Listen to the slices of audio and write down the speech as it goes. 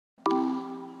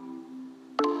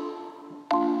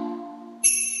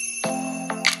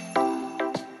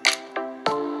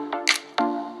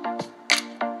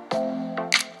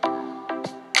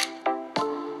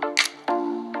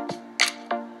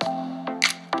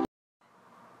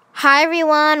Hi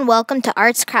everyone, welcome to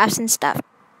Arts, Crafts, and Stuff.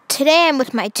 Today I'm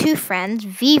with my two friends,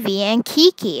 Vivi and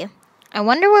Kiki. I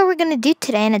wonder what we're going to do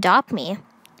today in Adopt Me.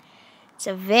 It's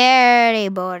a very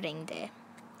boring day.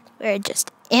 We're just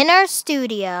in our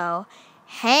studio,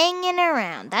 hanging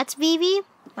around. That's Vivi,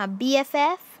 my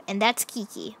BFF, and that's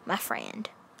Kiki, my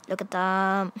friend. Look at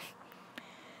them.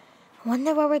 I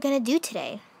wonder what we're going to do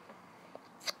today.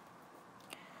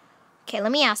 Okay,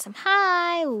 let me ask them.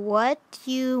 Hi, what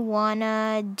you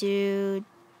wanna do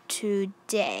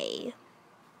today?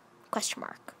 Question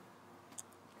mark.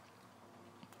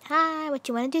 Hi, what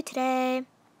you wanna do today?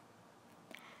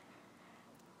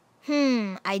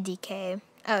 IDK.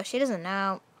 Oh, she doesn't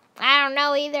know. I don't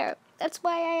know either. That's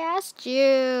why I asked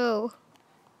you.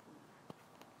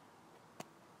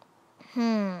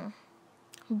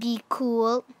 Be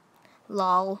cool.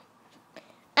 Lol.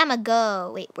 I'ma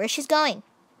go. Wait, where's she going?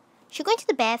 She's going to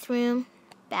the bathroom.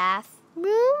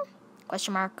 Bathroom?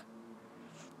 Question mark.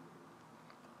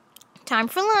 Time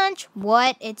for lunch.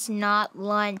 What? It's not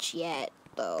lunch yet,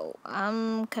 though.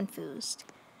 I'm confused.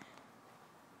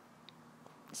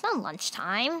 It's not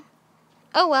lunchtime.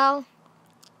 Oh, well.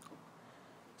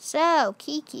 So,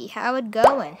 Kiki, how it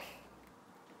going?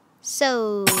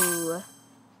 So, yeah,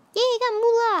 you got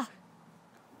moolah.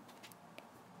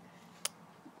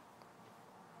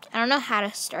 I don't know how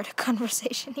to start a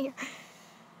conversation here.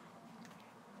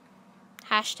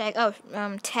 Hashtag,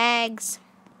 tags.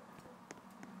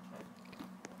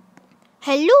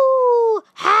 Hello!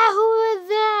 Who is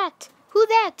that? Who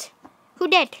that? Who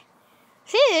that?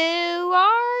 Who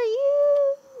are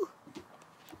you?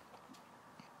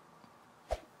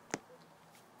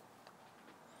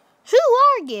 Who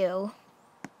are you?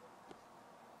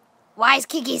 Why is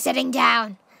Kiki sitting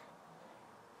down?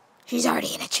 She's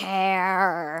already in a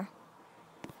chair.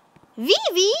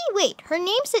 Vivi? Wait, her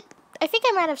name's it. I think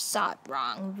I might have saw it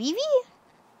wrong. Vivi?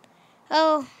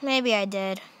 Oh, maybe I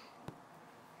did.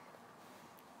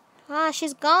 Ah,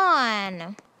 she's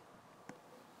gone.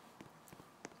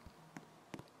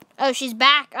 Oh, she's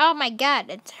back. Oh my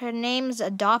god, her name's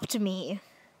Adopt Me.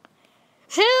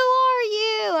 Who are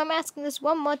you? I'm asking this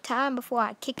one more time before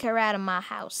I kick her out of my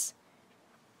house.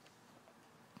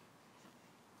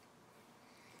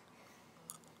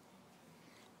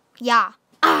 Yeah,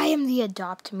 I am the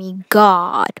Adopt Me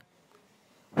God.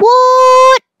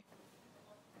 What?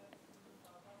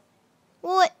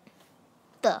 What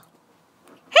the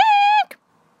heck?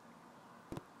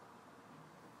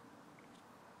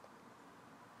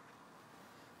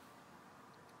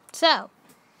 So,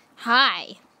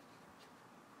 hi.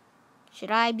 Should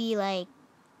I be like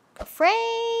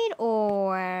afraid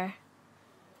or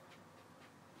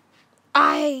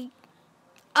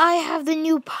I have the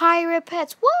new pirate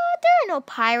pets. What? There are no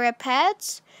pirate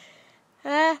pets.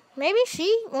 Maybe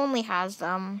she only has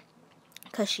them.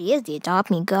 'Cause she is the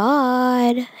Adopt Me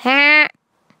God. There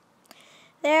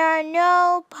are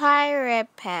no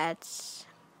pirate pets.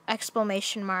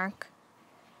 Exclamation mark.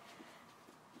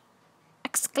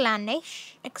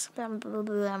 Exclamation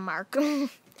mark.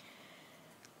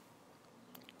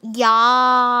 Yes.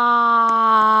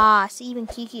 Even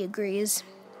Kiki agrees.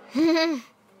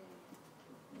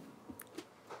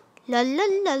 La la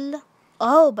la la.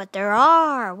 Oh, but there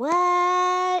are.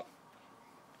 What?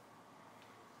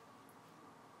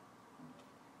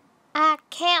 I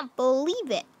can't believe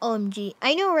it. OMG.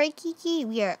 I know, right, Kiki?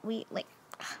 We oh my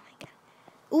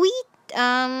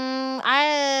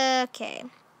god. Okay.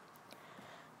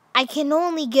 I can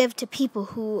only give to people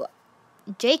who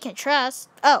Jay can trust.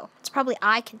 Oh, it's probably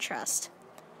I can trust.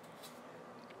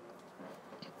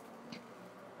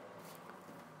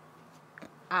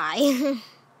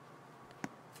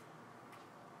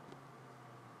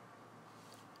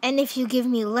 And if you give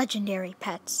me legendary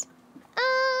pets.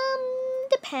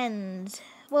 Depends.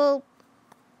 Well,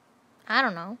 I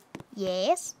don't know.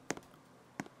 Yes.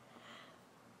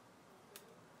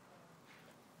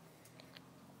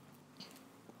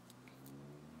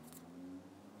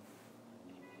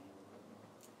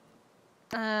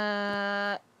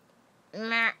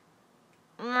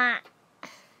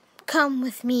 Come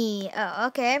with me. Oh,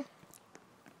 okay.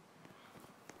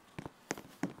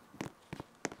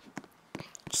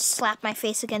 Just slap my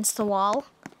face against the wall.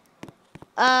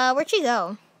 Where'd she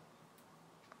go?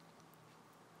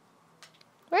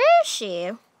 Where is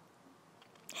she?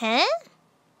 Huh?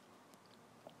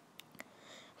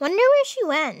 Wonder where she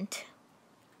went.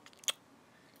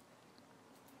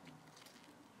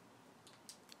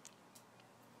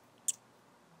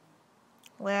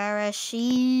 Where is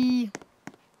she?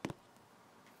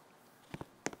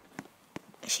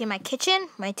 Is she in my kitchen?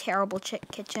 My terrible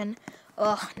kitchen.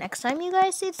 Ugh, next time you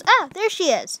guys see this. Ah, there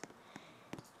she is.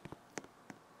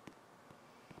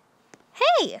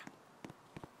 Hey!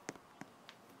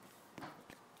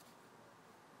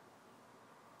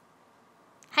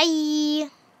 Hi!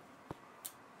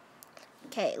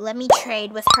 Okay, let me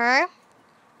trade with her.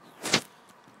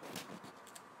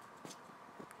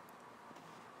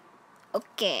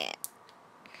 Okay.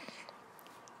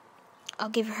 I'll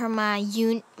give her my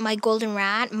golden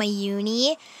rat, my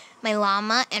uni, my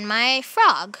llama, and my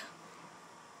frog.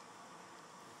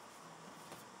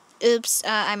 Oops,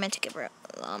 I meant to give her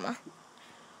a llama.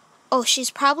 Oh, she's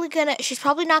probably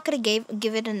not gonna give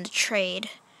it in the trade.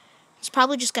 It's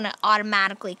probably just gonna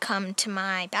automatically come to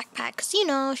my backpack, 'cause you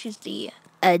know she's the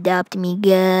adopt me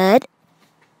god.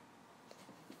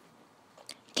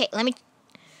 Okay, let me.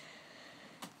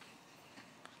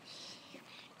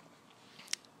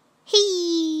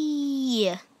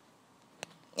 Hey!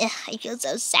 Ugh, I feel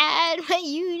so sad, my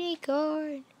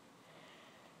unicorn.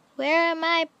 Where are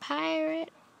my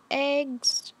pirate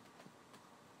eggs?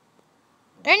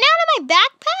 They're not in my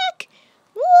backpack?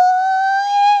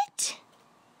 What?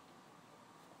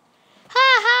 Ha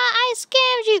ha, I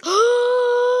scammed you.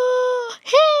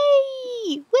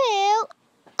 Hey! Well,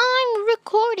 I'm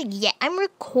recording. Yeah, I'm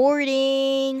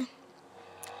recording.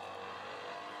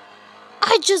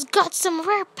 I just got some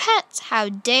rare pets. How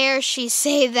dare she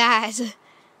say that?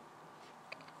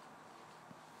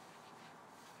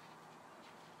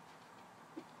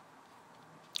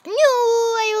 No,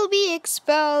 I will be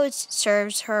exposed.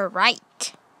 Serves her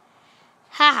right.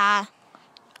 Haha.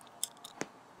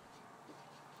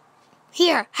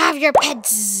 Here, have your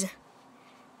pets.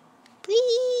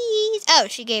 Please. Oh,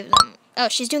 she gave them. Oh,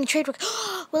 she's doing trade work.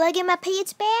 Will I get my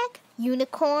pets back?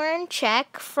 Unicorn,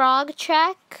 check. Frog,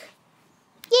 check.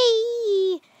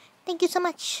 Yay! Thank you so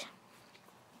much.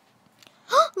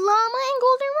 Llama and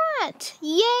golden rat.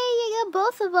 Yay, I got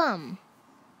both of them.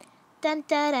 Dun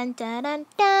dun dun dun dun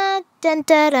dun dun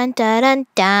dun dun dun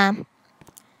dun.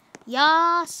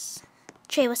 Yes.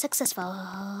 Trade was successful.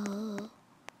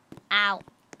 Ow.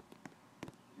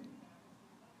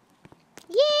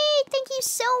 Yay, thank you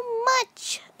so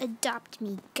much. Adopt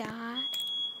me, God.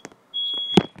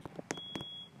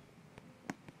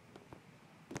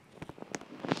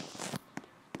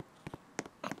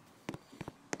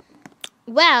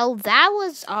 Well, that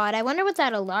was odd. I wonder what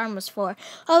that alarm was for.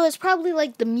 Oh, it was probably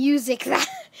like the music that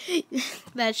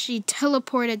that she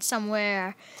teleported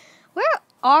somewhere. Where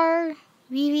are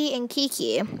Vivi and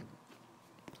Kiki?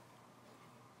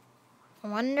 I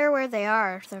wonder where they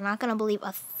are. They're not gonna believe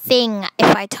a thing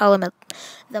if I tell them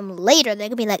later. They're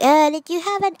gonna be like, did you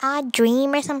have an odd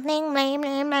dream or something? Blah,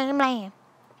 blah, blah, blah.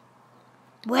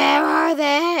 Where are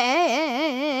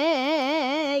they?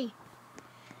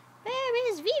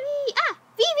 Where is Vivi? Ah,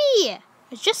 Vivi! I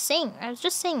was just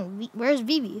saying, where's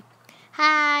Vivi?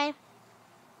 Hi.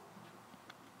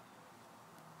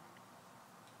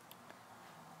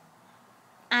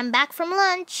 I'm back from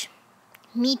lunch.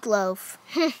 Meatloaf.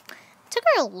 Took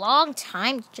her a long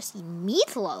time to just eat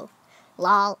meatloaf.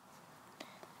 Lol.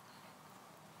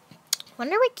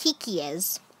 Wonder where Kiki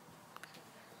is.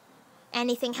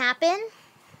 Anything happen?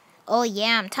 Oh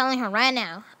yeah, I'm telling her right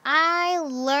now. I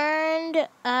learned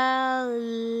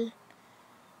a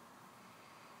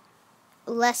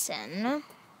lesson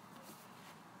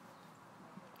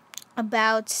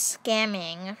about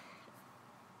scamming.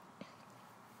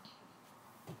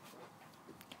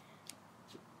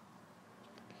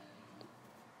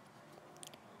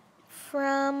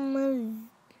 From...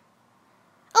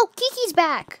 Oh, Kiki's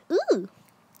back. Ooh.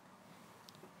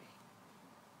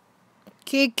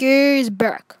 Kiki's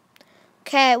back.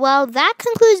 Okay, well, that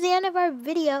concludes the end of our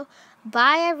video.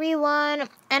 Bye, everyone.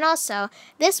 And also,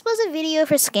 this was a video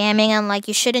for scamming, and like,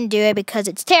 you shouldn't do it because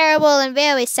it's terrible and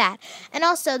very sad. And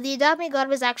also, the Adopt Me God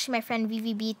was actually my friend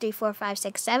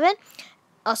VVB34567,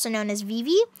 also known as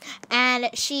Vivi, and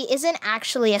she isn't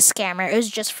actually a scammer. It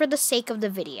was just for the sake of the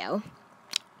video.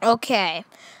 Okay,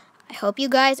 I hope you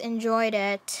guys enjoyed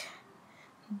it.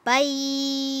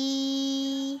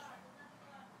 Bye.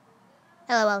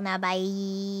 LOL now,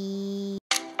 bye.